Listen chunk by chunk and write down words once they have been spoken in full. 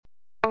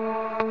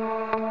Good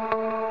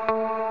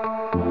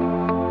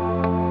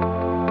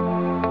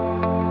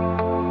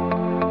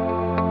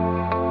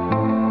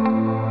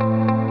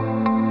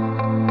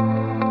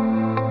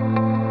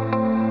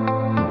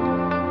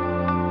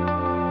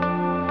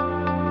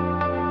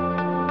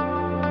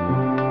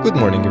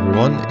morning,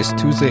 everyone. It's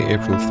Tuesday,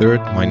 April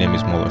 3rd. My name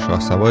is Mola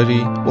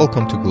Shahsavari.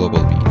 Welcome to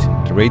Global Beat,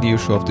 the radio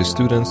show of the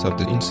students of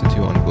the Institute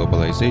on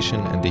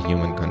Globalization and the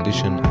Human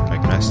Condition at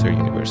McMaster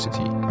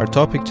University. Our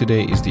topic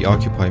today is the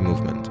Occupy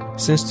movement.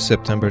 Since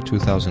September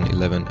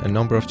 2011, a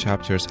number of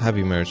chapters have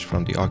emerged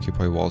from the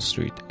Occupy Wall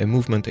Street, a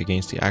movement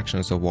against the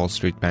actions of Wall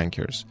Street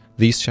bankers.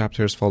 These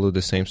chapters follow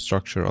the same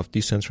structure of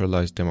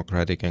decentralized,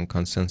 democratic, and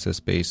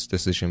consensus-based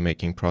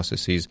decision-making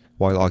processes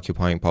while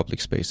occupying public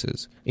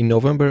spaces. In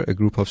November, a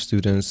group of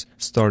students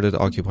started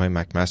Occupy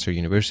McMaster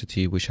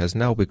University, which has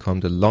now become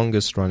the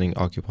longest-running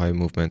Occupy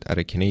movement at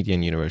a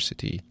Canadian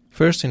university.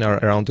 First, in our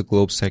Around the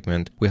Globe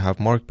segment, we have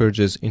Mark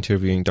Burgess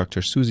interviewing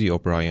Dr. Susie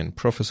O'Brien,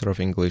 Professor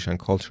of English and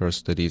Cultural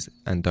Studies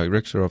and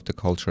Director of the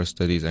Cultural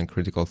Studies and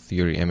Critical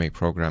Theory MA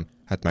program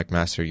at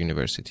McMaster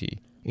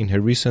University. In her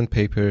recent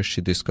paper,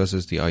 she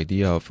discusses the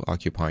idea of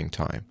occupying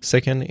time.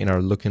 Second, in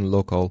our Look in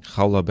Local,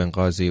 Khawla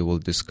Benghazi will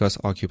discuss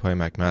Occupy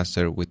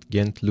McMaster with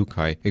Gent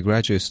Llukaj, a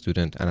graduate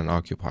student and an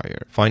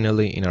occupier.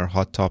 Finally, in our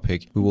Hot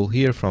Topic, we will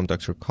hear from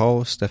Dr.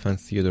 Karl Stefan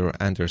Theodor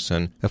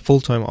Andersson, a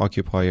full-time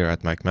occupier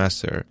at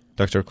McMaster.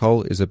 Dr.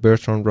 Karl is a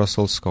Bertrand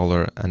Russell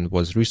scholar and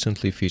was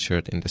recently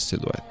featured in The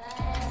Silhouette.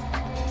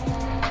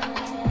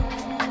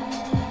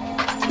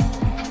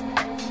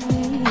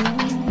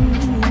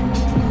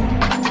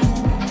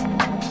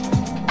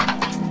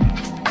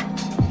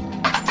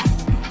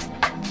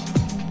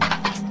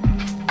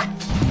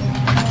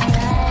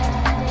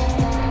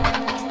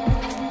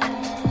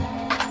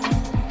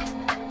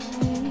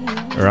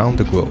 Around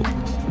the Globe.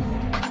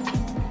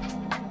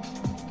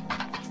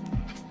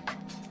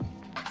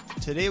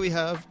 Today we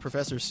have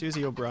Professor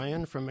Susie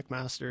O'Brien from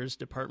McMaster's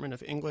Department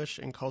of English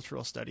and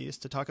Cultural Studies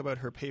to talk about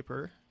her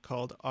paper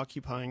called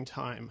Occupying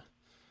Time.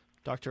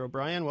 Dr.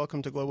 O'Brien,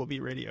 welcome to Global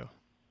Beat Radio.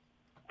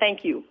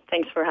 Thank you.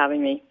 Thanks for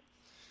having me.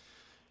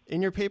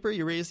 In your paper,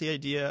 you raise the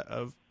idea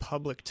of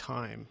public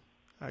time.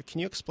 Can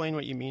you explain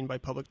what you mean by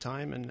public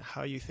time and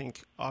how you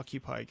think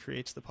Occupy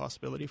creates the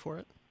possibility for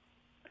it?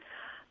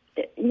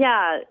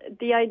 Yeah,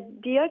 the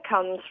idea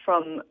comes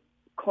from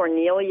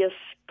Cornelius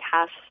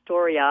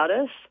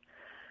Castoriadis.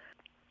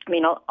 I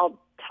mean, I'll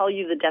tell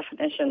you the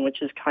definition,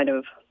 which is kind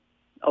of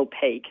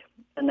opaque,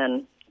 and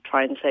then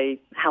try and say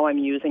how I'm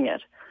using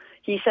it.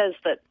 He says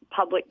that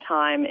public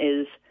time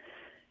is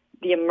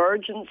the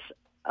emergence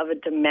of a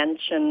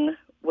dimension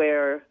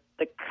where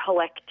the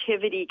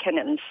collectivity can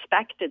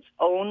inspect its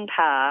own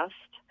past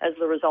as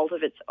the result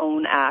of its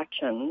own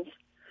actions,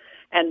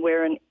 and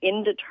where an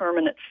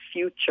indeterminate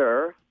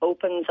future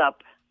opens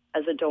up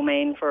as a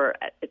domain for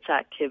its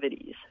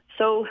activities.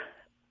 So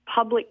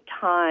public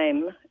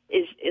time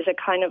is a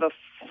kind of a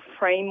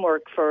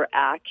framework for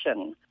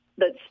action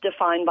that's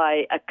defined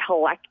by a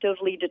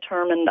collectively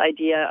determined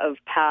idea of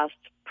past,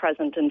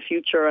 present, and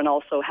future, and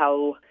also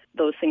how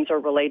those things are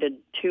related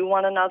to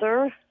one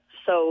another.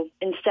 So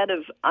instead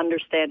of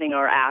understanding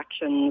our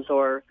actions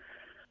or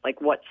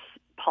like what's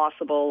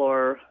possible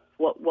or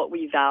what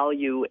we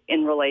value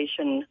in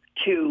relation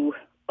to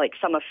like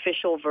some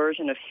official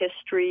version of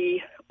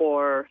history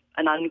or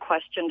an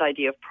unquestioned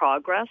idea of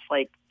progress,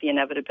 like the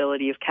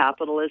inevitability of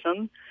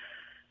capitalism,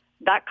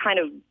 that kind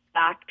of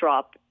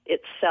backdrop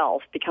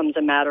itself becomes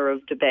a matter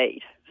of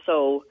debate.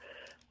 So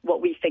what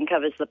we think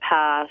of as the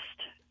past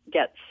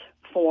gets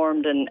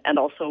formed and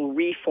also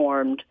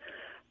reformed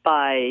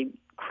by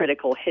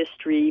critical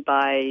history,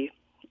 by,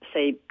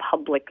 say,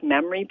 public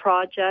memory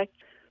projects.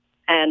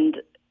 And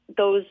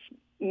those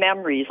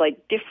memories,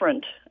 like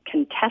different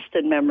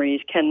contested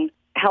memories, can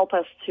help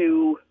us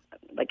to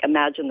like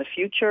imagine the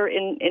future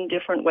in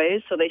different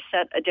ways. So they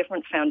set a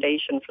different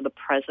foundation for the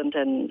present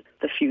and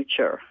the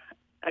future.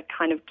 A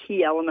kind of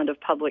key element of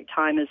public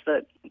time is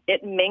that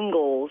it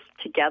mingles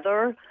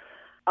together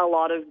a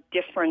lot of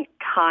different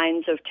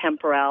kinds of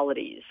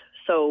temporalities.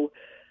 So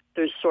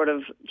there's sort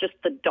of just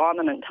the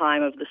dominant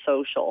time of the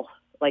social,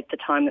 like the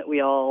time that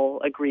we all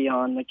agree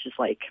on, which is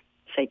like,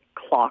 say,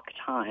 clock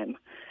time.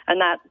 And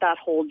that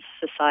holds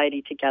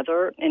society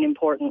together in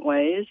important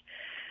ways.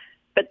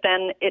 But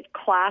then it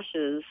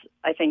clashes,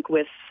 I think,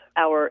 with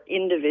our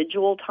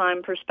individual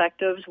time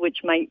perspectives,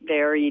 which might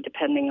vary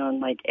depending on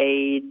like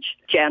age,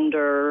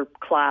 gender,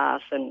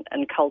 class, and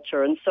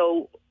culture. And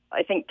so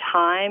I think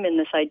time in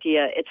this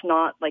idea, it's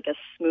not like a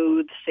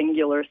smooth,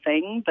 singular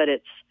thing, but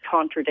it's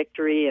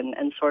contradictory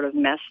and sort of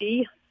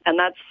messy. And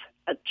that's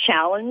a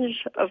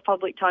challenge of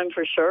public time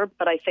for sure,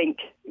 but I think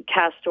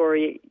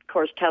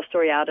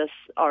Castoriadis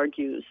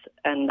argues,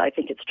 and I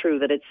think it's true,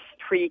 that it's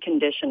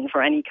precondition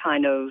for any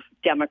kind of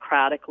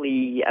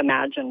democratically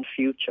imagined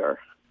future.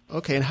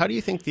 Okay, and how do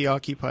you think the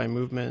Occupy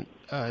movement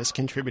is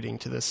contributing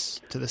to this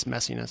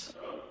messiness?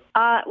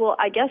 Well,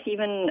 I guess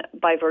even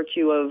by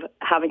virtue of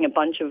having a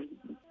bunch of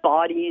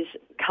bodies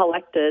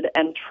collected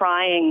and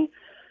trying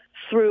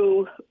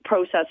through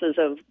processes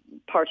of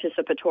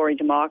participatory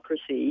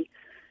democracy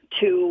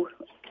to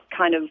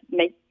kind of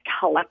make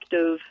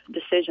collective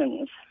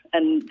decisions.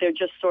 And they're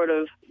just sort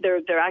of,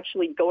 they're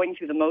actually going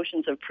through the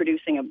motions of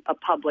producing a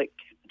public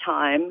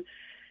time.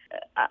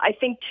 I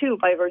think, too,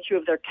 by virtue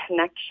of their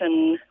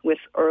connection with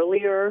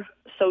earlier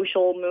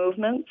social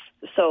movements.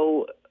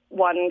 So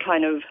one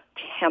kind of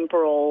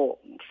temporal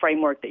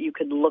framework that you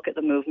could look at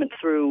the movement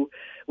through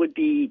would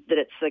be that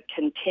it's a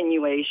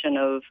continuation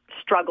of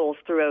struggles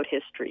throughout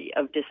history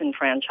of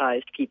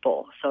disenfranchised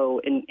people,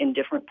 so in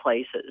different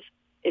places.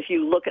 If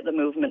you look at the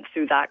movement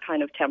through that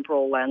kind of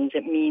temporal lens,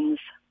 it means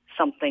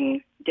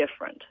something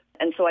different.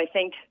 And so I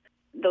think,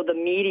 though the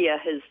media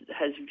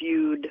has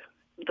viewed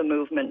the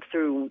movement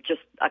through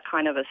just a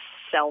kind of a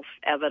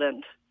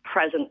self-evident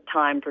present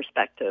time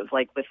perspective,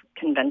 like with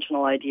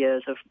conventional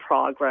ideas of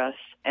progress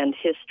and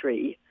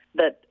history,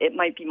 that it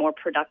might be more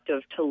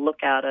productive to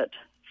look at it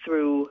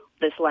through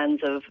this lens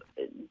of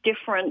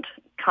different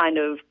kind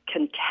of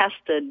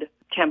contested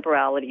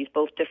temporalities,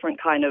 both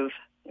different kind of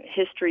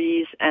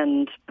histories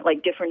and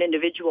like different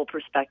individual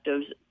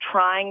perspectives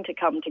trying to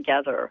come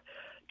together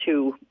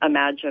to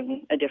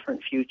imagine a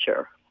different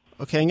future.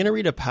 Okay, I'm going to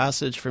read a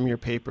passage from your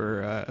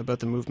paper about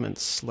the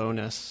movement's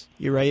slowness.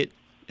 You write,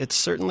 "It's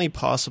certainly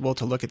possible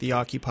to look at the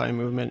Occupy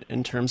movement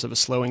in terms of a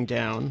slowing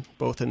down,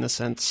 both in the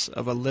sense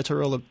of a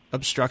literal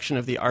obstruction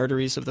of the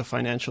arteries of the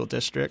financial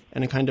district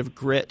and a kind of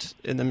grit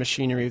in the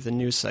machinery of the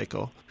news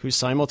cycle, whose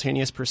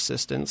simultaneous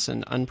persistence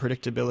and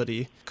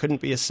unpredictability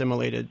couldn't be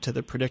assimilated to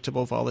the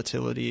predictable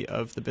volatility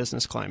of the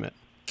business climate.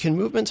 Can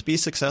movements be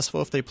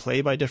successful if they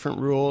play by different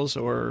rules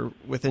or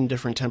within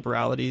different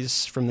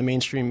temporalities from the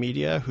mainstream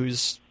media,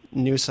 whose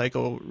news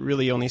cycle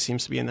really only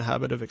seems to be in the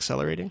habit of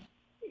accelerating?"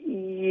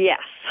 Yes,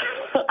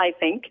 I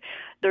think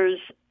there's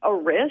a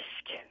risk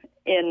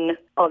in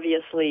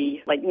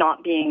obviously like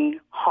not being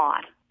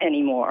hot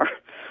anymore.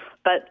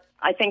 But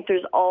I think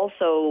there's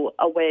also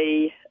a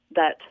way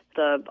that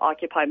the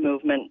Occupy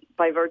movement,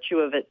 by virtue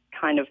of its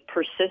kind of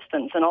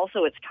persistence and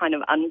also its kind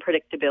of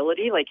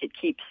unpredictability, like it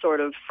keeps sort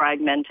of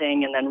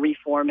fragmenting and then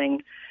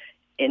reforming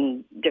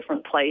in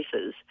different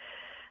places,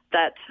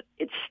 that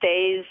it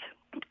stays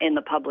in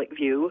the public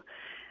view.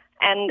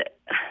 And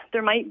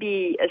there might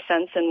be a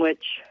sense in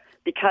which,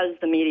 because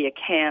the media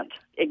can't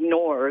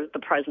ignore the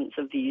presence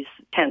of these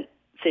tent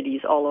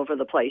cities all over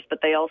the place, but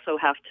they also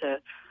have to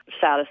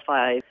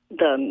satisfy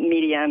the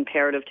media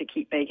imperative to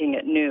keep making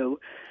it new,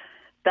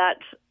 that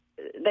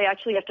they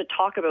actually have to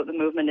talk about the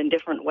movement in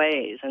different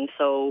ways. And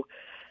so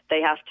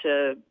they have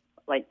to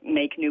like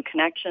make new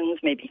connections,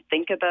 maybe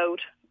think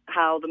about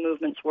how the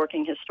movement's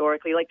working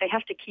historically. Like they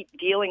have to keep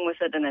dealing with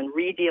it and then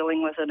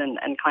re-dealing with it and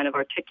kind of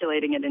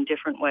articulating it in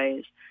different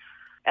ways.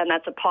 And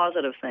that's a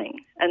positive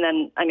thing. And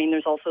then, I mean,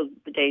 there's also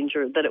the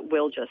danger that it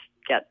will just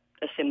get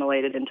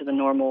assimilated into the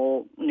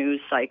normal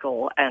news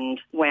cycle. And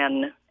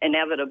when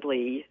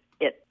inevitably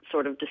it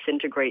sort of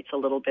disintegrates a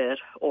little bit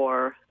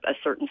or a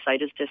certain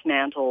site is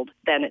dismantled,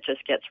 then it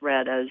just gets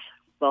read as,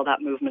 well,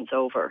 that movement's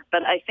over.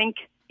 But I think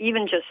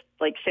even just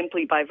like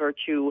simply by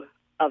virtue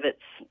of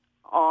its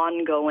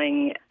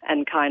ongoing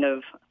and kind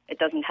of, it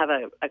doesn't have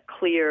a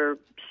clear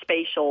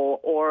spatial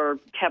or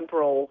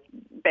temporal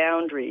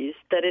boundaries,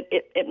 that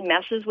it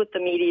messes with the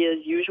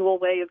media's usual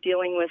way of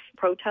dealing with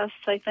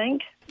protests, I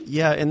think.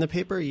 Yeah, in the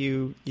paper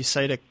you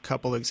cite a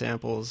couple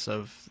examples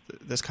of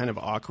this kind of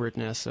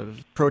awkwardness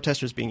of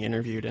protesters being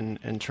interviewed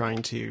and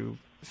trying to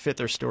fit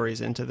their stories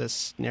into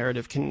this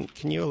narrative. Can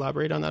you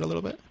elaborate on that a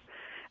little bit?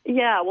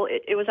 Yeah, well,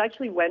 it was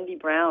actually Wendy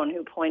Brown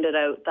who pointed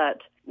out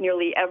that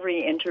nearly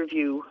every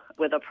interview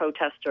with a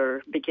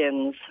protester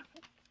begins,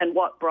 "And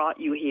what brought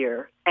you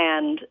here?"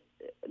 And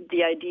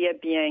the idea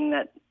being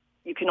that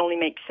you can only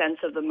make sense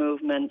of the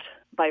movement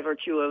by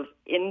virtue of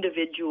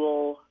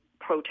individual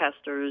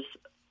protesters'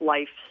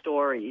 life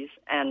stories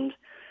and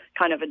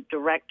kind of a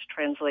direct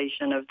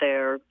translation of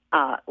their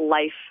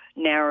life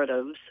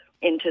narratives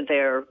into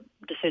their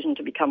decision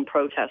to become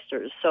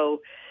protesters.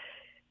 So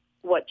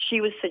what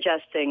she was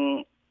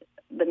suggesting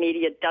the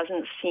media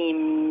doesn't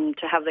seem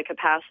to have the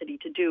capacity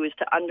to do is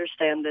to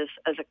understand this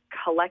as a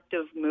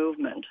collective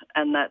movement,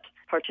 and that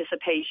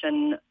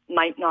participation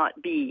might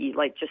not be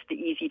like just the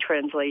easy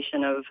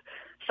translation of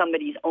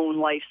somebody's own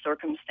life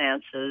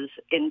circumstances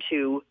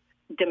into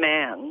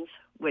demands,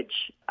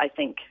 which I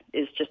think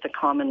is just a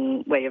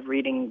common way of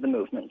reading the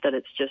movement, that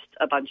it's just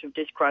a bunch of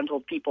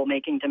disgruntled people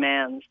making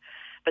demands,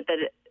 but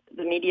that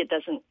the media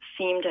doesn't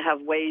seem to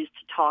have ways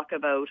to talk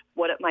about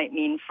what it might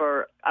mean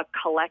for a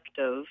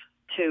collective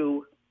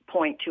to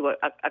point to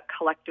a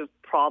collective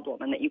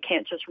problem, and that you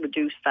can't just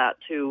reduce that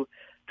to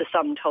the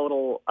sum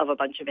total of a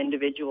bunch of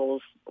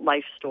individuals'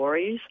 life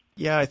stories.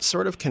 Yeah, it's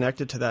sort of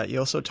connected to that. You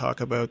also talk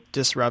about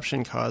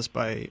disruption caused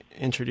by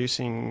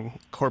introducing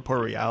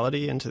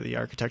corporeality into the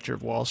architecture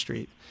of Wall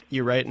Street.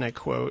 You write, and I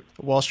quote,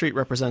 "Wall Street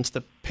represents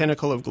the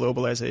pinnacle of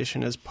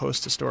globalization is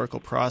post-historical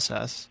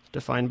process,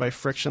 defined by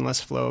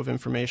frictionless flow of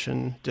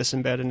information,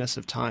 disembeddedness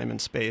of time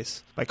and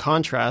space. By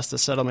contrast, the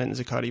settlement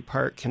in Zuccotti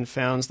Park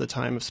confounds the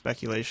time of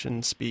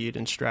speculation, speed,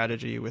 and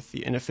strategy with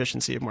the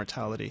inefficiency of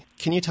mortality.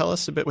 Can you tell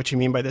us a bit what you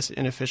mean by this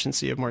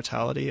inefficiency of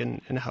mortality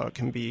and how it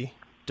can be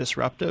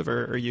disruptive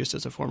or used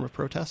as a form of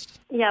protest?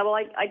 Yeah, well,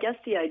 I guess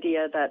the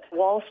idea that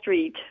Wall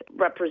Street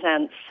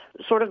represents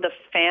sort of the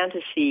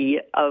fantasy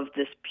of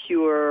this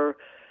pure,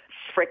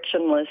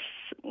 frictionless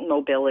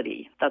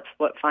mobility. That's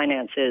what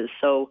finance is.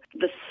 So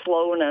the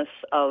slowness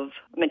of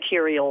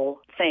material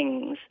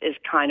things is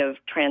kind of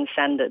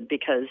transcended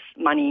because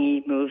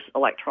money moves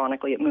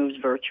electronically, it moves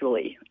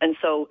virtually. And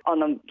so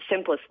on the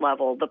simplest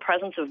level, the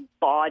presence of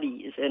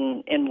bodies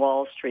in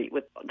Wall Street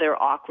with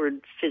their awkward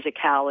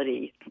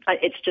physicality,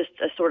 it's just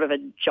a sort of a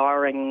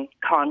jarring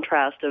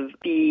contrast of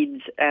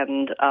beads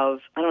and of,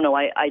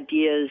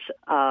 ideas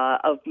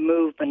of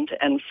movement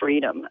and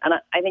freedom. And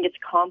I think it's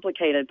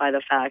complicated by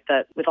the fact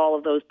that with all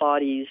of those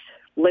bodies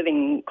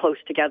living close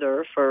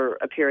together for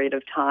a period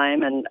of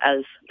time, and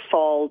as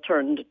fall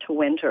turned to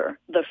winter,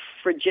 the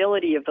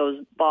fragility of those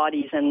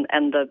bodies and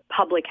the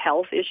public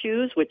health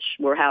issues, which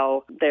were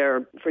how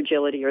their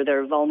fragility or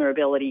their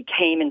vulnerability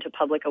came into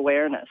public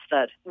awareness,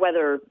 that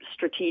whether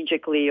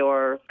strategically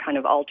or kind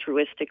of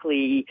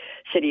altruistically,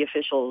 city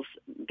officials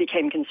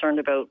became concerned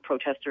about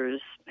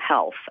protesters'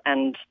 health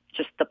and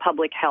just the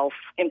public health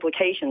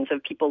implications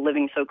of people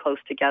living so close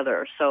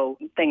together. So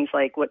things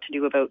like what to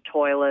do about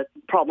toilet,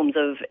 problems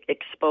of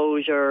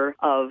exposure,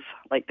 of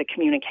like the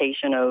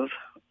communication of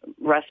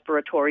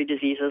respiratory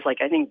diseases. Like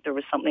I think there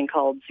was something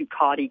called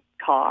Zuccotti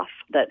cough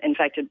that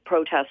infected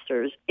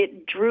protesters.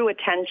 It drew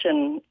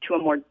attention to a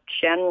more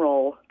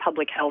general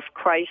public health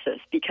crisis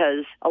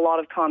because a lot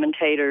of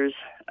commentators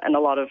and a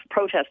lot of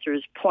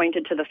protesters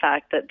pointed to the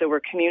fact that there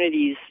were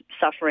communities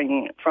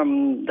suffering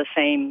from the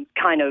same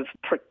kind of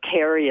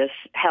precarious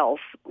health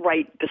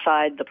right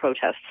beside the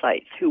protest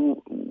sites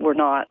who were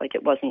not, like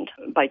it wasn't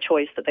by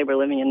choice that they were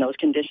living in those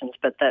conditions,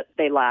 but that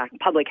they lacked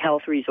public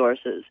health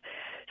resources.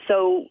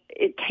 So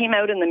it came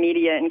out in the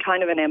media in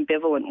kind of an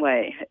ambivalent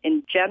way.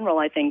 In general,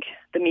 I think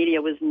the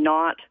media was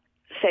not,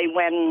 say,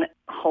 when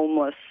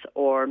homeless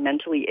or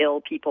mentally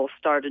ill people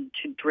started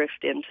to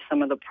drift into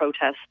some of the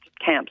protest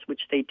camps,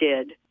 which they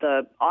did,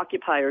 the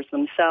occupiers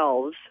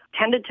themselves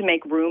tended to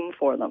make room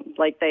for them.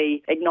 Like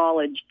they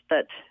acknowledged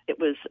that it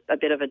was a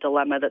bit of a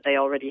dilemma, that they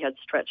already had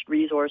stretched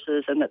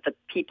resources, and that the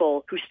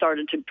people who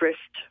started to drift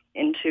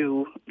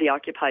into the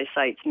Occupy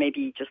sites,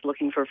 maybe just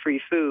looking for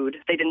free food,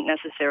 they didn't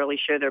necessarily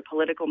share their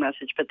political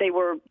message, but they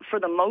were, for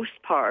the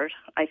most part,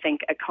 I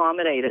think,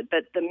 accommodated.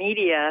 But the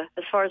media,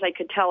 as far as I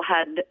could tell,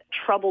 had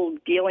trouble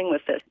dealing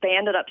with this. They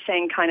ended up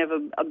saying kind of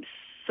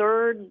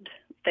absurd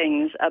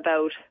things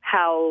about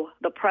how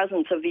the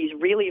presence of these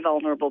really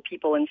vulnerable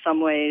people in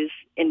some ways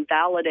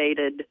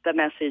invalidated the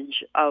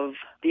message of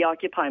the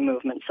Occupy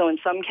movement. So in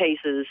some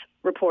cases,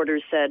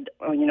 reporters said,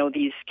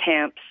 these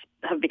camps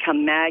have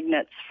become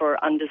magnets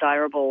for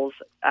undesirables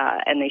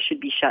and they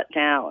should be shut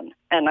down.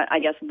 And I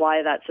guess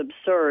why that's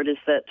absurd is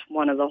that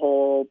one of the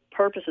whole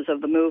purposes of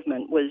the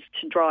movement was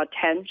to draw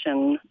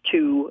attention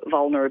to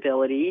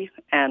vulnerability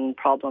and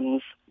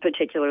problems,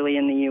 particularly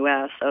in the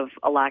U.S., of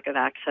a lack of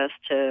access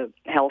to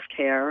health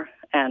care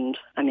and,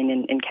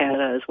 in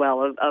Canada as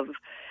well, of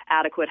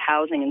adequate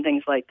housing and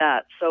things like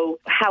that. So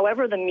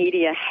however the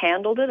media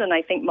handled it, and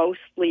I think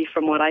mostly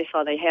from what I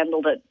saw, they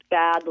handled it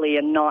badly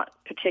and not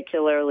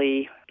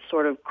particularly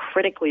sort of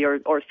critically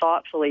or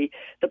thoughtfully,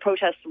 the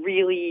protests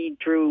really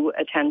drew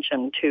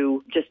attention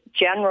to just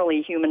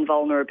generally human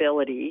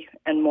vulnerability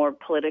and more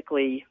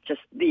politically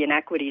just the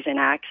inequities in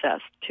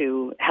access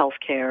to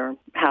healthcare,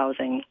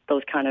 housing,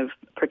 those kind of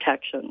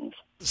protections.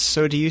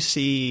 So do you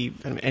see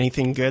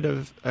anything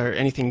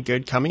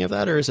good coming of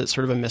that, or is it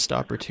sort of a missed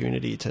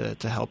opportunity to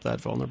help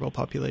that vulnerable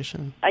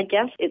population? I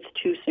guess it's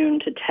too soon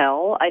to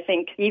tell. I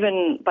think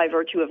even by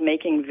virtue of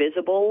making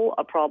visible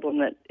a problem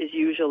that is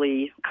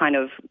usually kind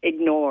of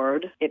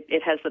ignored,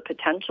 it has the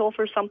potential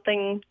for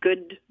something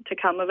good to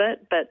come of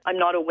it. But I'm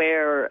not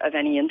aware of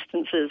any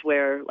instances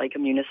where like a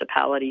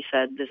municipality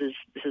said, this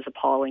is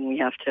appalling, we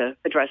have to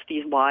address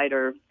these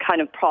wider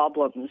kind of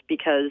problems,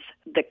 because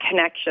the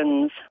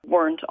connections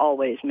weren't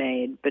always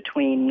made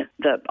between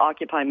the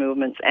Occupy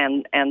movements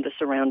and the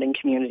surrounding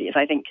communities.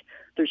 I think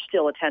there's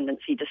still a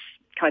tendency to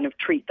kind of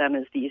treat them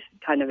as these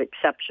kind of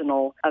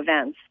exceptional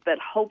events. But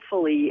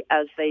hopefully,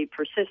 as they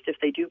persist, if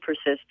they do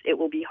persist, it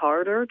will be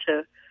harder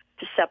to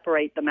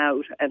separate them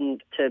out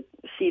and to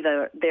see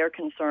their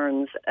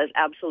concerns as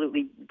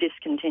absolutely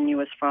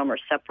discontinuous from or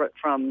separate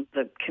from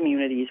the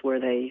communities where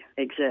they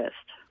exist.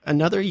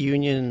 Another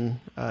union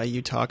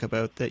you talk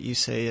about that you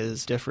say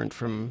is different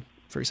from,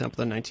 for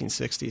example, the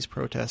 1960s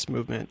protest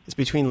movement is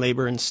between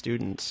labor and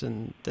students,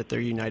 and that they're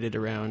united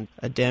around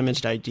a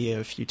damaged idea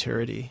of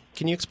futurity.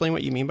 Can you explain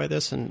what you mean by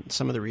this and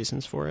some of the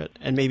reasons for it,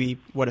 and maybe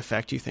what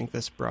effect you think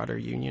this broader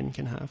union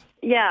can have?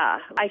 Yeah,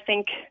 I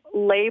think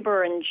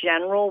labor in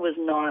general was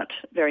not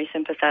very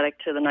sympathetic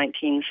to the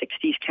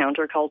 1960s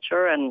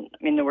counterculture. And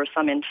I mean, there were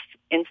some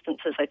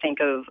instances, I think,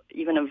 of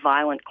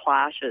violent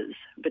clashes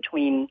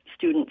between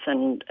students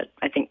and,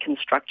 I think,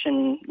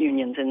 construction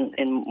unions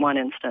in one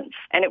instance.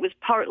 And it was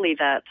partly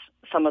that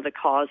some of the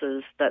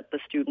causes that the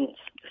students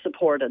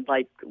supported,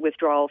 like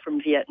withdrawal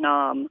from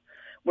Vietnam,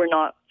 were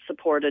not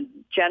supported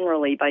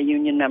generally by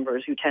union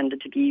members who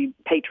tended to be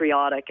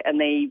patriotic, and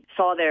they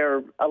saw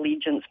their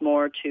allegiance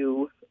more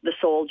to the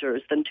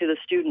soldiers than to the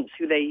students,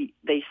 who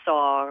they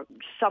saw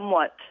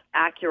somewhat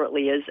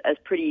accurately as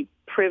pretty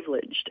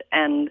privileged.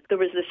 And there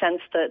was the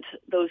sense that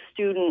those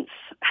students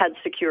had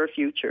secure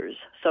futures.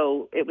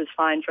 So it was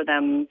fine for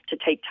them to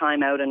take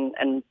time out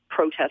and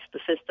protest the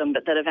system,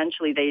 but that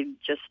eventually they'd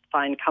just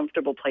find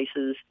comfortable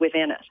places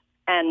within it.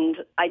 And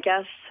I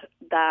guess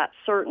that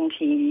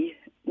certainty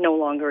no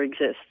longer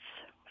exists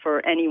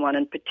for anyone,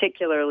 and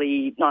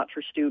particularly not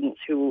for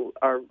students who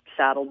are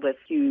saddled with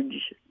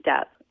huge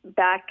debt.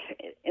 Back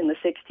in the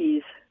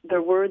 60s,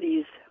 there were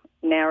these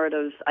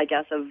narratives, I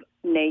guess, of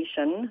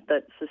nation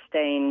that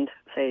sustained,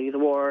 say, the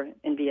war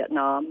in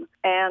Vietnam,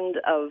 and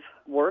of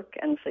work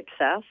and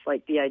success,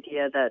 like the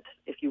idea that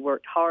if you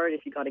worked hard,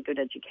 if you got a good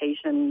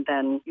education,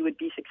 then you would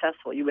be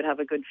successful, you would have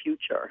a good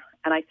future.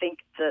 And I think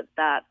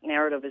that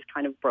narrative is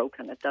kind of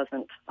broken. It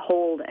doesn't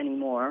hold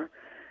anymore.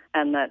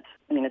 And that,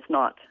 I mean, it's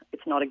not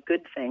a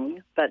good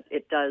thing, but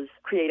it does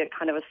create a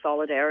kind of a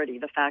solidarity.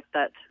 The fact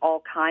that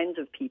all kinds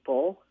of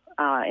people,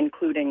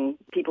 including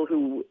people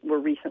who were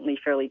recently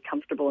fairly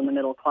comfortable in the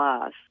middle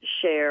class,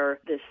 share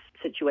this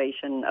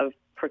situation of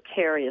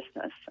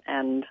precariousness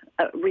and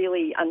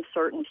really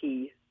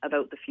uncertainty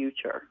about the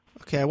future.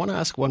 Okay, I want to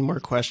ask one more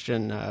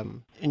question.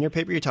 In your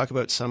paper, you talk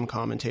about some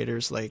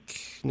commentators like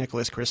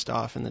Nicholas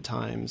Kristof in the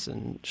Times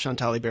and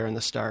Chantal Hébert in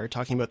the Star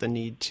talking about the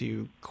need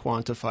to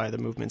quantify the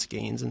movement's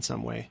gains in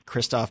some way.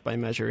 Kristof by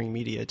measuring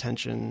media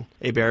attention,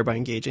 Hébert by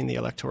engaging the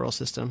electoral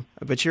system.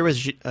 But here was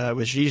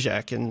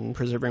Zizek in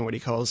preserving what he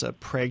calls a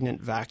pregnant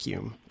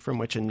vacuum from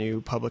which a new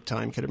public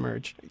time could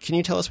emerge. Can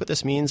you tell us what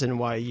this means and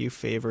why you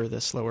favor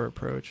this slower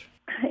approach?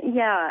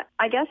 Yeah,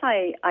 I guess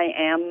I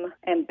am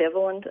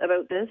ambivalent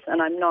about this,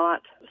 and I'm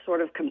not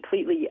sort of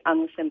completely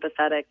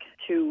unsympathetic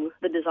to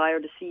the desire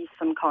to see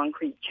some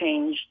concrete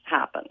change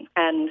happen.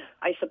 And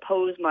I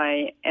suppose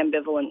my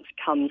ambivalence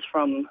comes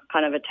from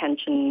kind of a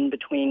tension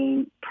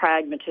between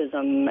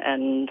pragmatism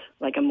and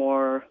like a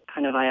more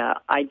kind of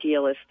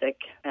idealistic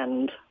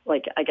and,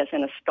 like, I guess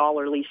in a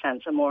scholarly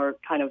sense, a more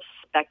kind of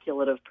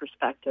speculative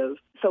perspective.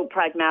 So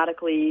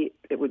pragmatically,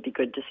 it would be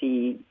good to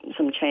see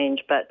some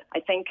change, but I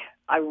think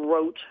I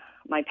wrote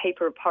my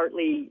paper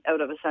partly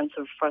out of a sense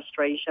of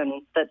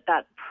frustration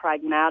that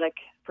pragmatic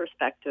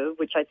perspective,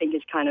 which I think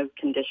is kind of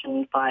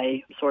conditioned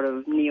by sort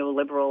of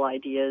neoliberal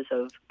ideas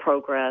of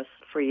progress,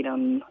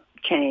 freedom,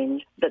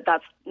 change,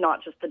 that's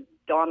not just the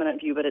dominant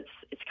view, but it's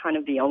kind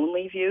of the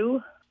only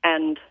view.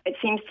 And it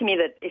seems to me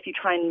that if you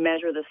try and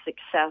measure the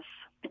success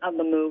of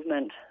the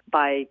movement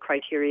by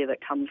criteria that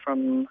come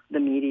from the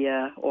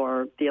media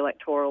or the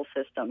electoral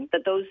system,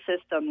 that those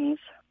systems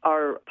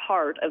are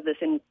part of this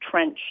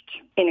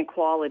entrenched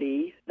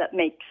inequality that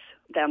makes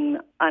them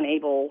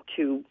unable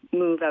to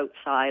move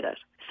outside it.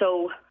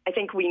 So I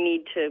think we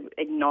need to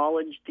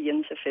acknowledge the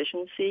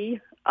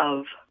insufficiency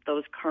of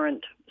those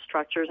current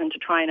structures and to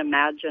try and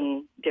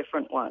imagine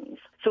different ones.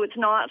 So it's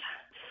not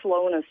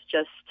slowness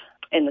just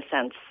in the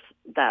sense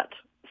that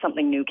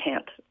something new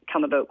can't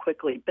come about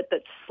quickly, but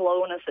that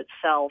slowness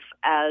itself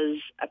as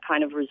a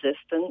kind of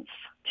resistance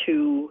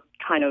to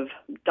kind of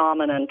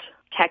dominant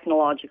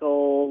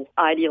technological,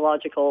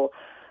 ideological,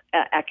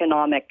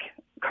 economic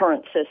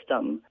current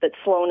system, that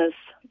slowness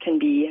can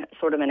be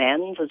sort of an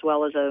end as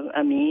well as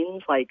a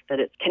means, like that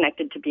it's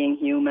connected to being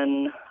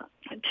human,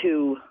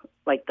 to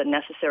like the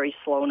necessary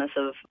slowness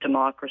of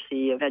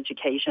democracy, of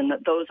education,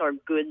 that those are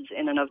goods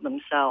in and of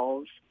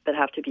themselves that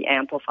have to be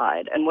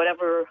amplified. And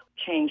whatever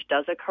change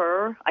does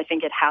occur, I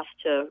think it has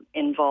to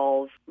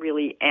involve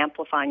really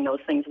amplifying those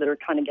things that are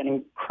kind of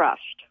getting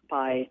crushed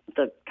by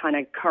the kind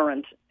of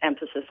current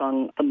emphasis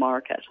on the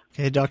market.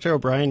 Okay, Dr.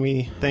 O'Brien,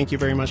 we thank you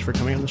very much for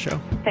coming on the show.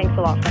 Thanks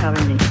a lot for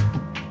having me.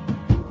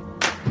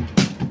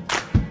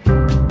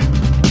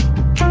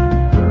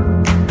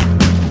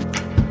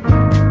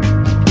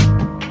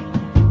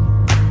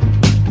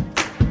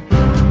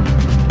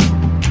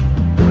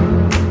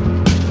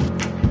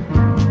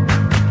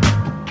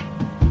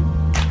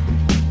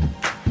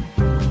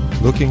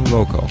 Looking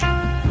local.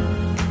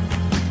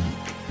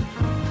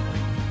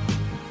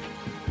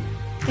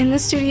 In the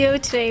studio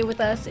today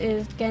with us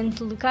is Gent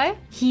Llukaj.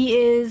 He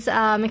is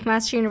a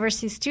McMaster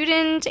University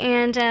student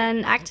and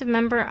an active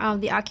member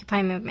of the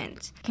Occupy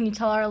movement. Can you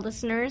tell our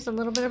listeners a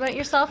little bit about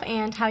yourself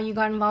and how you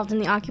got involved in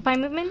the Occupy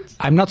movement?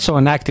 I'm not so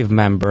an active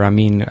member. I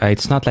mean,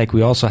 it's not like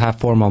we also have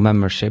formal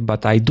membership,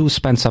 but I do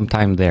spend some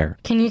time there.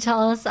 Can you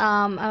tell us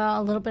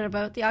a little bit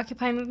about the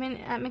Occupy movement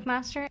at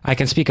McMaster? I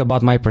can speak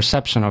about my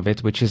perception of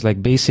it, which is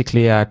like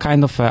basically a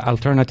kind of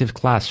alternative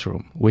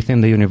classroom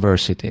within the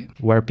university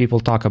where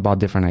people talk about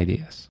different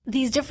ideas. ideas.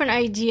 These different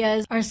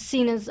ideas are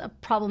seen as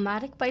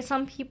problematic by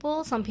some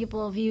people. Some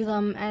people view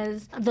them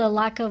as the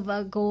lack of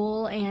a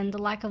goal and the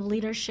lack of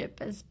leadership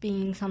as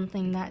being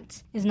something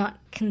that is not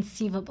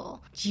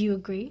conceivable. Do you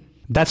agree?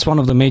 That's one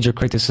of the major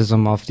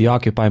criticisms of the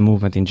Occupy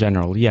movement in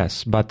general,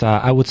 yes. But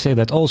I would say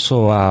that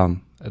also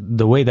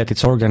the way that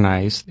it's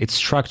organized, its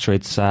structure,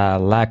 its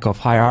lack of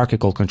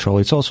hierarchical control,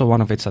 it's also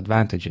one of its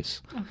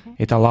advantages. Okay.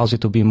 It allows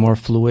it to be more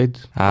fluid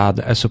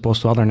as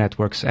opposed to other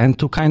networks and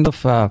to kind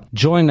of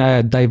join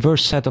a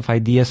diverse set of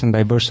ideas and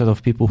diverse set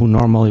of people who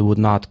normally would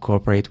not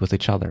cooperate with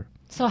each other.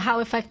 So how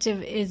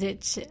effective is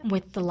it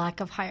with the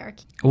lack of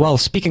hierarchy? Well,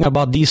 speaking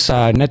about these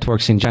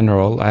networks in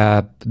general,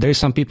 there are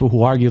some people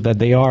who argue that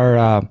they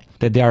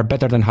are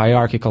better than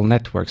hierarchical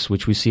networks,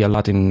 which we see a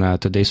lot in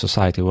today's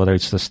society, whether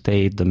it's the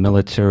state, the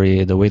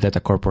military, the way that a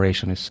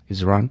corporation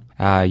is run.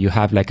 You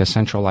have like a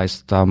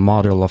centralized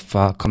model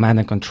of command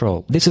and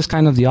control. This is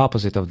kind of the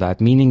opposite of that,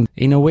 meaning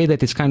in a way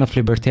that it's kind of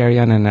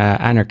libertarian and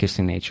anarchist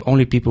in nature.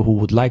 Only people who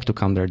would like to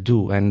come there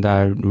do, and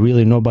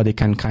really nobody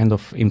can kind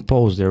of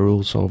impose their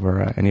rules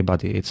over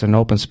anybody. It's an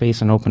open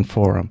space, an open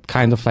forum,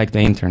 kind of like the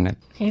internet.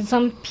 Okay,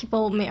 some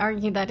people may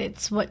argue that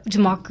it's what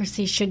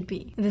democracy should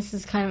be. This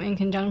is kind of in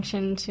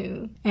conjunction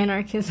to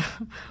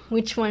anarchism.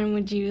 Which one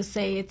would you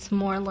say it's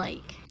more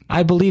like?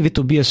 I believe it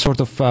to be a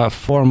sort of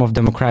form of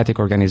democratic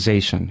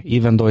organization,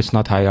 even though it's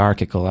not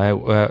hierarchical.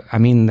 I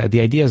mean, the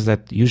idea is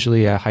that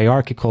usually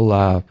hierarchical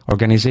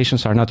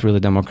organizations are not really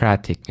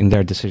democratic in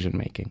their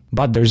decision-making.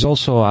 But there's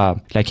also,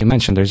 like you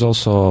mentioned, there's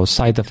also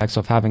side effects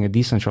of having a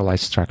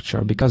decentralized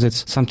structure because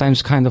it's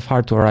sometimes kind of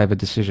hard to arrive at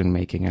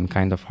decision-making and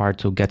kind of hard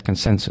to get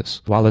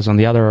consensus. While as on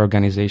the other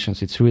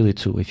organizations, it's really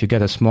true. If you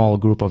get a small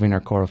group of inner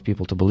core of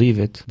people to believe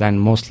it, then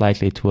most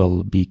likely it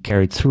will be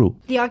carried through.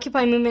 The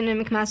Occupy movement in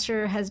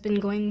McMaster has been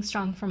going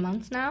strong for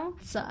months now.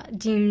 It's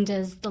deemed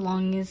as the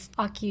longest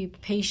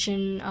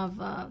occupation of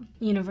a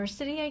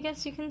university, I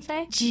guess you can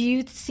say. Do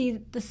you see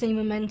the same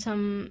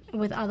momentum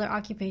with other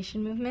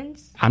occupation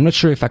movements? I'm not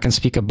sure if I can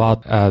speak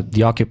about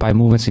the Occupy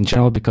movements in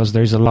general because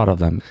there's a lot of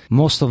them.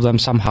 Most of them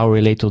somehow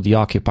relate to the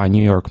Occupy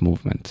New York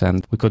movement,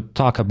 and we could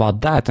talk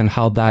about that and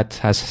how that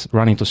has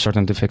run into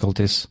certain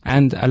difficulties.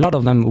 And a lot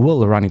of them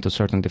will run into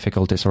certain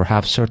difficulties or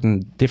have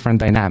certain different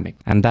dynamic,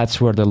 and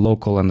that's where the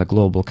local and the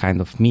global kind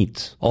of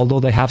meet. Although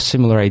they have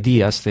similar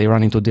ideas, they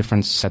run into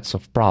different sets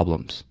of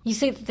problems. You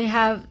say that they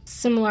have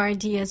similar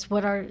ideas.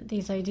 What are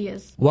these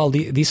ideas? Well,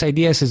 these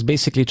ideas is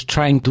basically to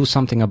try and do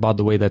something about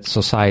the way that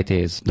society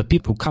is. The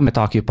people who come at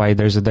Occupy,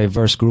 there's a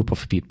diverse group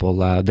of people.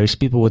 There's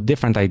people with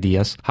different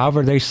ideas.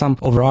 However, there's some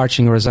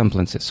overarching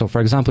resemblances. So,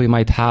 for example, you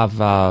might have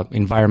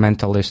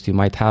environmentalists. You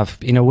might have,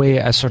 in a way,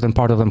 a certain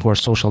part of them who are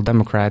social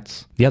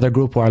democrats. The other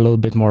group who are a little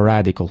bit more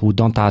radical, who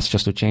don't ask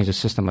just to change the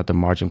system at the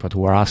margin, but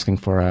who are asking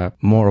for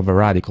more of a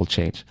radical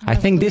change. I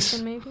think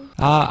this... Maybe?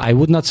 I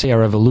would not say a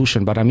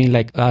revolution, but I mean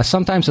like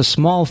sometimes a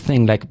small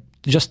thing like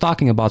just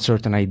talking about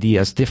certain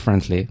ideas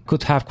differently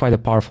could have quite a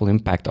powerful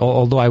impact.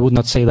 Although I would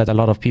not say that a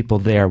lot of people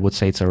there would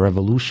say it's a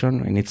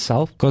revolution in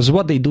itself, because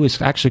what they do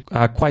is actually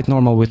quite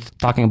normal with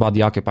talking about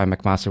the Occupy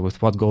McMaster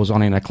with what goes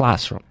on in a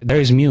classroom. There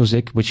is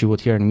music, which you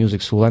would hear in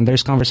music school, and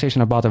there's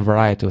conversation about a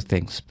variety of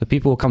things. The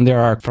people who come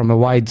there are from a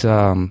wide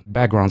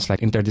backgrounds,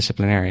 like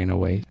interdisciplinary in a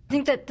way. I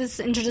think that this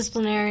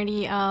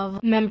interdisciplinarity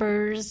of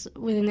members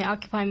within the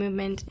Occupy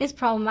movement is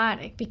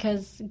problematic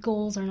because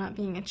goals are not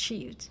being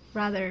achieved.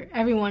 Rather,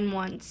 everyone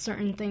wants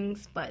certain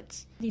things,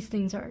 but these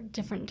things are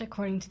different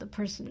according to the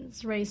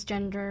person's race,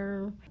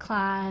 gender,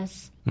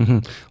 class. Mm-hmm.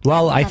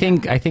 Well, I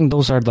think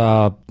those are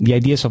the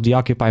ideas of the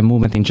Occupy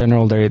movement in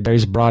general. There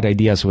is broad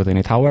ideas within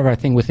it. However, I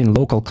think within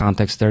local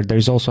context,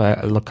 there's also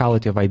a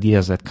locality of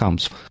ideas that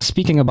comes.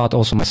 Speaking about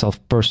also myself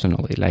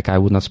personally, like I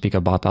would not speak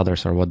about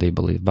others or what they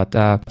believe, but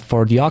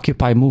for the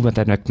Occupy movement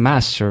at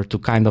McMaster to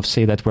kind of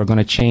say that we're going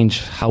to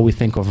change how we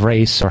think of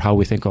race or how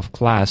we think of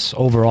class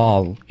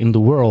overall in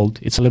the world,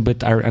 it's a little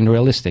bit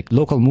unrealistic.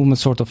 Local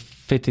movements sort of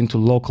fit into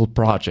local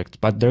projects,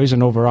 but there is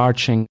an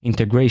overarching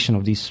integration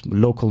of these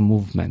local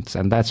movements,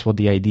 and that's what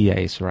the idea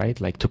is,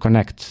 right? Like to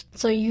connect.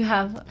 So you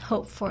have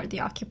hope for the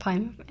Occupy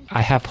movement?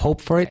 I have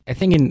hope for it. I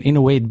think in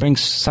a way it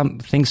brings some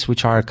things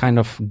which are kind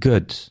of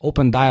good.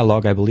 Open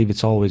dialogue, I believe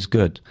it's always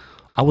good.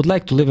 I would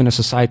like to live in a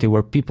society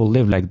where people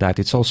live like that.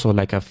 It's also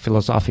like a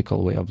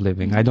philosophical way of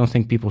living. I don't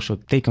think people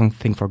should take on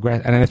things for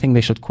granted, and I think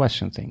they should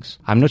question things.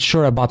 I'm not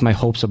sure about my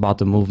hopes about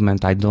the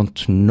movement. I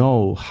don't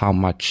know how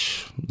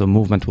much the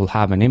movement will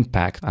have an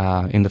impact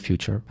in the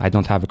future. I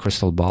don't have a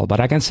crystal ball,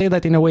 but I can say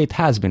that in a way it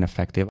has been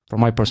effective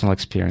from my personal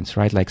experience,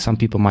 right? Like some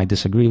people might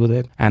disagree with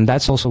it, and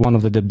that's also one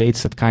of the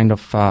debates that kind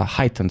of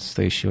heightens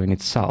the issue in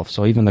itself.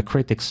 So even the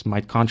critics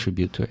might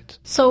contribute to it.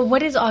 So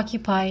what is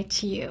Occupy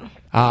to you?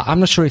 I'm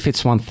not sure if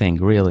it's one thing,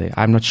 really.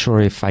 I'm not sure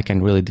if I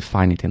can really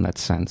define it in that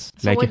sense.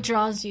 So what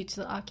draws you to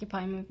the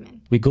Occupy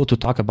movement? We go to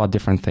talk about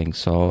different things,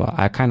 so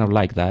I kind of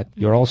like that.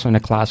 You're also in a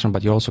classroom,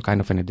 but you're also kind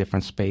of in a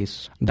different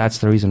space. That's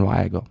the reason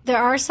why I go. There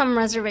are some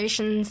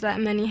reservations that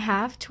many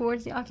have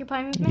towards the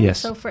Occupy movement. Yes.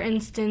 So, for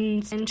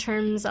instance, in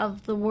terms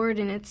of the word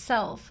in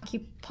itself,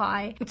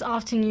 occupy, it's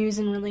often used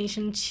in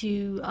relation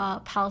to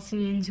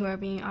Palestinians who are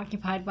being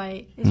occupied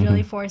by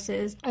Israeli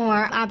forces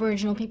or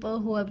Aboriginal people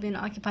who have been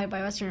occupied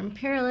by Western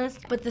imperialists.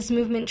 But this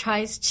movement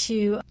tries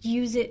to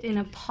use it in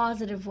a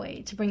positive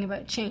way to bring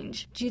about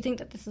change. Do you think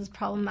that this is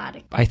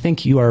problematic? I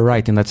think you are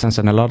right in that sense,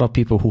 and a lot of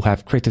people who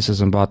have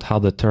criticism about how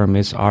the term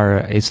is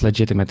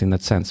legitimate in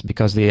that sense,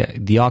 because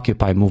the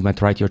Occupy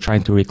movement, right, you're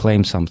trying to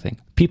reclaim something.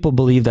 People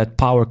believe that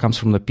power comes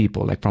from the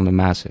people, like from the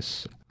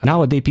masses.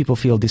 Nowadays, people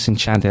feel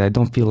disenchanted. I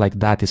don't feel like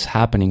that is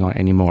happening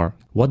anymore.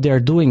 What they're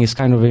doing is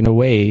kind of, in a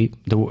way,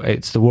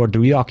 it's the word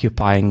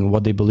reoccupying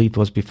what they believed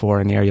was before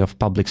an area of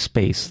public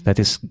space that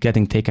is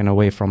getting taken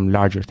away from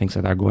larger things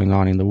that are going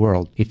on in the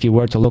world. If you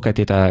were to look at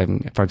it,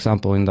 for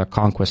example, in the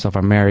conquest of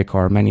America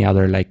or many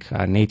other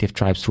native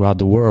tribes throughout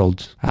the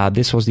world,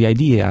 this was the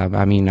idea.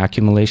 I mean,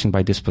 accumulation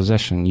by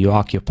dispossession. You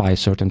occupy a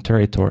certain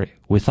territory.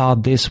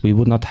 Without this, we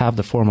would not have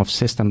the form of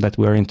system that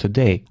we're in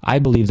today. I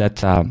believe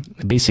that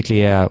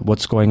basically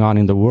what's going on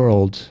in the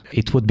world,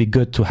 it would be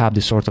good to have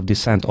this sort of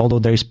dissent, although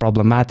there is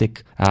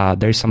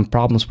there is some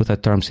problems with the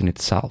terms in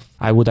itself.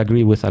 I would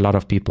agree with a lot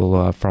of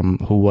people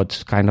who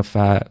would kind of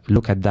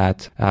look at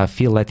that,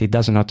 feel that it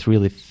does not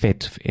really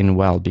fit in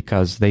well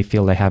because they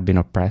feel they have been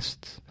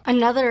oppressed.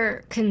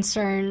 Another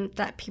concern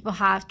that people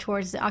have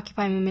towards the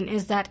Occupy movement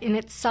is that in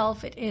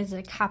itself it is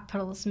a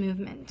capitalist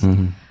movement.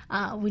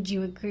 Would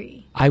you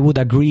agree? I would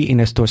agree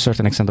to a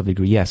certain extent of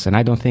degree, yes. And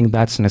I don't think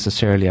that's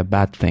necessarily a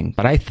bad thing.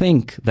 But I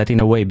think that in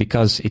a way,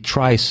 because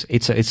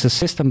it's a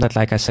system that,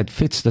 like I said,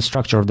 fits the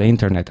structure of the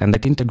internet and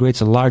that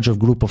integrates a larger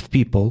group of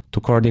people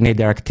to coordinate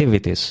their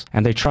activities.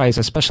 And they try,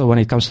 especially when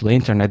it comes to the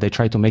internet, they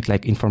try to make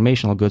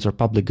informational goods or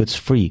public goods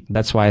free.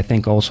 That's why I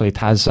think also it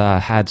has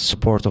had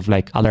support of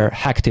other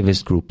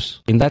hacktivist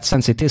groups. In that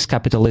sense, it is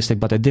capitalistic,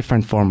 but a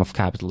different form of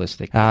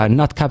capitalistic.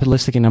 Not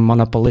capitalistic in a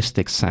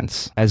monopolistic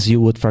sense, as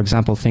you would, for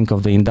example, think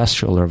of the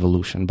Industrial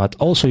Revolution, but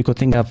also you could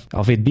think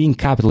of it being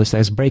capitalist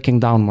as breaking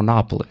down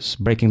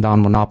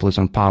monopolies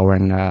on power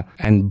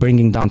and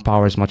bringing down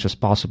power as much as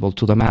possible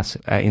to the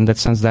masses. In that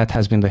sense, that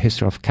has been the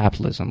history of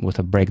capitalism, with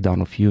a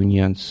breakdown of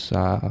unions.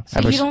 So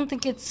you don't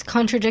think it's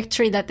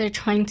contradictory that they're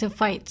trying to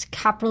fight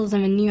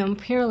capitalism and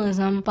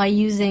neo-imperialism by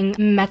using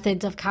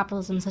methods of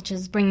capitalism, such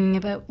as bringing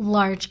about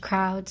large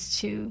crowds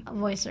to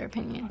voice their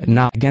opinion?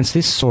 Now, against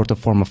this sort of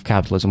form of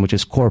capitalism, which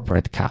is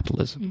corporate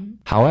capitalism.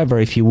 However,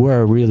 if you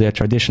were really a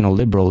traditional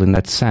liberal in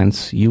that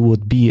sense, you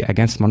would be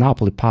against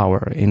monopoly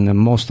power in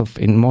most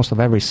of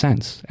every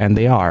sense, and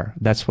they are.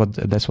 That's what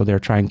they're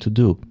trying to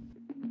do.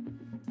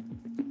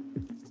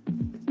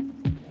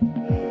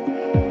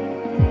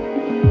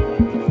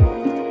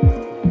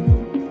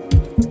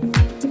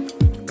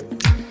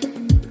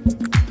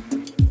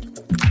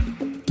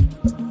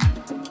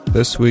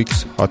 This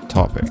week's hot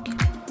topic.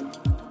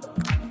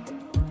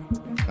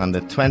 On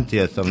the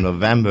 20th of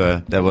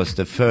November, there was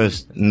the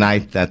first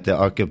night that the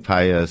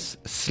occupiers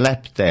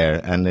slept there,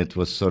 and it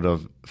was sort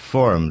of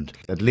formed.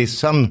 At least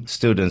some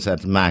students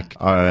at Mac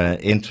are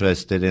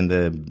interested in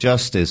the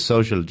justice,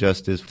 social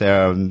justice.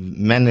 There are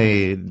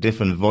many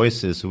different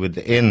voices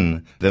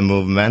within the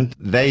movement.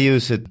 They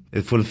use it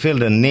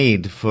fulfilled a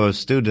need for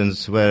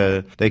students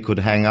where they could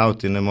hang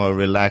out in a more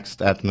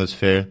relaxed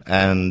atmosphere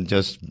and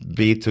just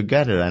be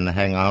together and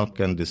hang out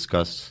and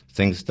discuss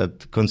things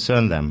that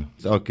concern them.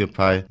 The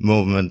Occupy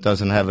movement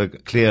doesn't have a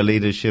clear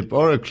leadership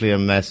or a clear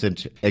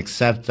message,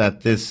 except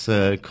that this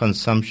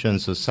consumption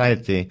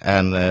society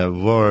and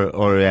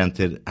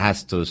war-oriented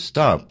has to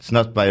stop. It's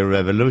not by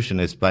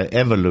revolution, it's by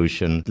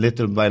evolution.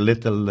 Little by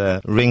little,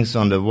 rings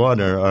on the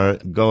water are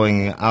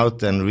going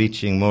out and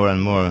reaching more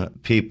and more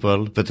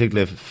people,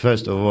 particularly,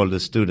 first of all, the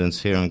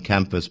students here on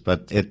campus,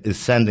 but it is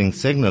sending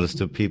signals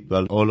to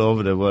people all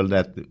over the world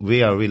that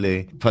we are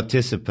really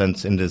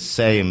participants in the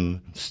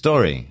same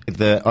story.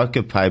 The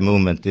Occupy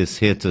movement is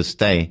here to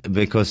stay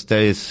because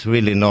there is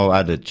really no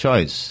other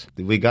choice.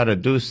 We got to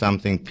do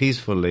something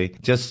peacefully.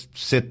 Just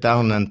sit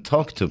down and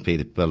talk to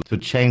people to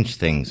change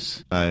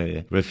things.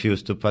 I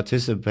refuse to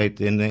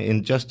participate in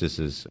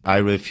injustices. I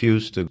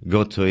refuse to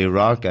go to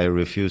Iraq. I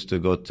refuse to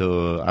go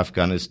to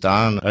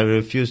Afghanistan. I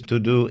refuse to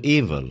do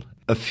evil.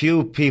 A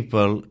few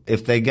people,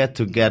 if they get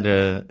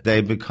together, they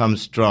become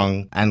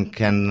strong and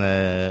can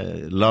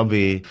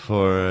lobby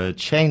for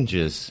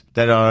changes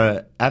that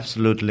are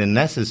absolutely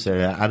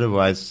necessary.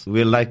 Otherwise,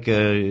 we're like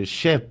a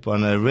ship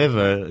on a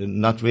river,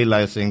 not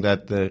realizing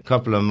that a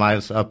couple of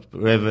miles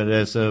upriver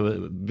there's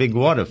a big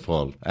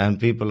waterfall, and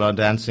people are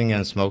dancing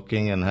and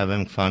smoking and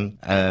having fun,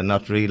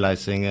 not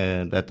realizing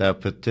that they're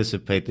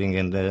participating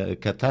in the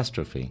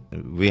catastrophe.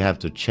 We have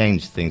to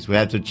change things. We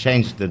have to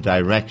change the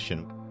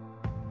direction.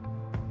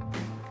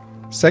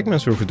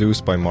 Segments were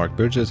produced by Mark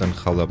Burgess and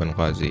Khala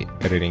Benghazi,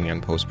 editing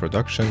and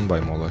post-production by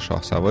Mola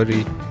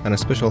Shahsawari, and a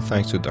special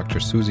thanks to Dr.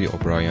 Susie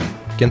O'Brien,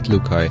 Gent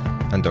Llukaj,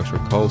 and Dr.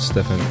 Karl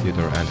Stefan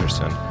Theodor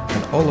Andersson,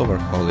 and all of our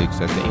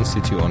colleagues at the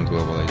Institute on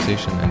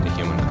Globalization and the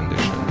Human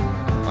Condition.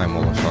 I'm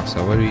Mola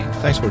Shahsawari.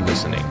 Thanks for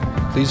listening.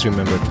 Please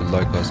remember to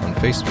like us on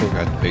Facebook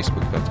at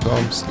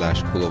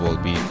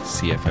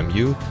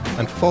facebook.com/globalbeatcfmu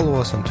and follow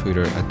us on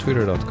Twitter at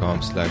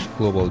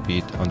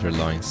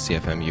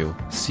twitter.com/globalbeat_CFMU.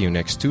 See you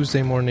next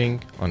Tuesday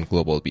morning on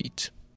Global Beat.